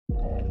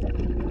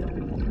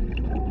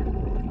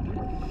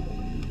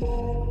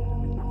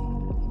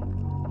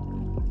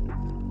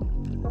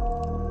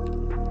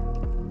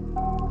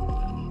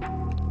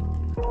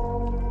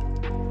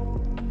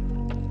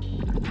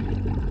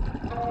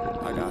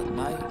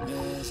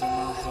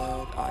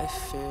head, I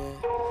fear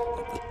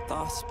that the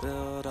thoughts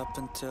build up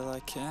until I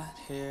can't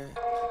hear,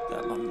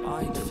 that my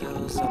mind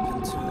fills up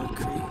into a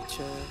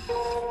creature,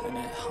 and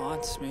it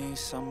haunts me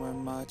somewhere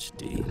much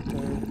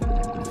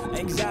deeper.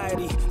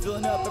 Anxiety,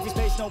 filling up every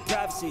space, no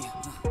privacy.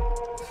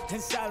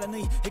 And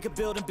silently, it could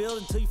build and build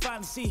until you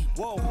finally see,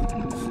 whoa,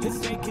 it's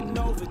taking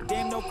over,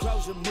 damn no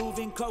closure,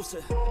 moving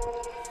closer.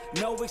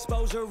 No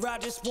exposure, I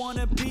just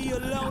wanna be a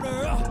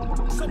loner.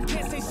 Some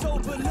can't stay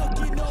sober,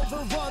 looking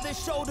over all their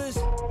shoulders,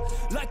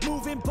 like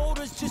moving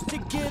boulders just to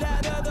get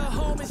out of the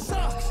home. It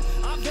sucks,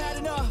 I've had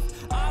enough,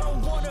 I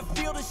don't wanna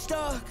feel the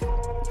stuck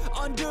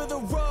under the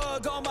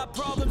rug, all my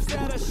problems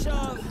that I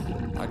shove.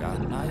 I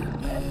got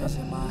nightmares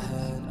in my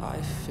head, I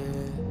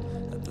fear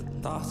that the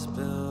thoughts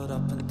build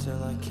up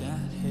until I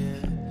can't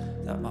hear,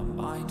 that my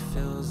mind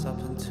fills up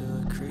into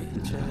a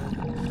creature,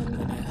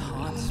 and it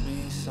haunts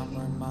me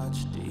somewhere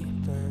much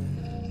deeper.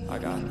 I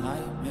got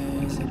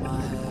nightmares in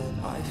my head,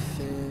 I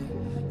fear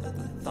that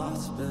the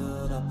thoughts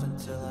build up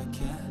until I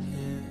can't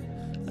hear,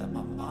 that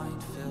my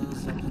mind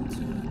fills up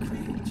into a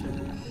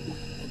creature,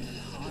 and it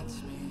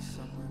haunts me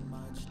somewhere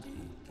much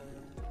deeper.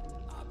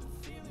 I've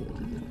been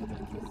feeling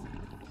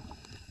weird.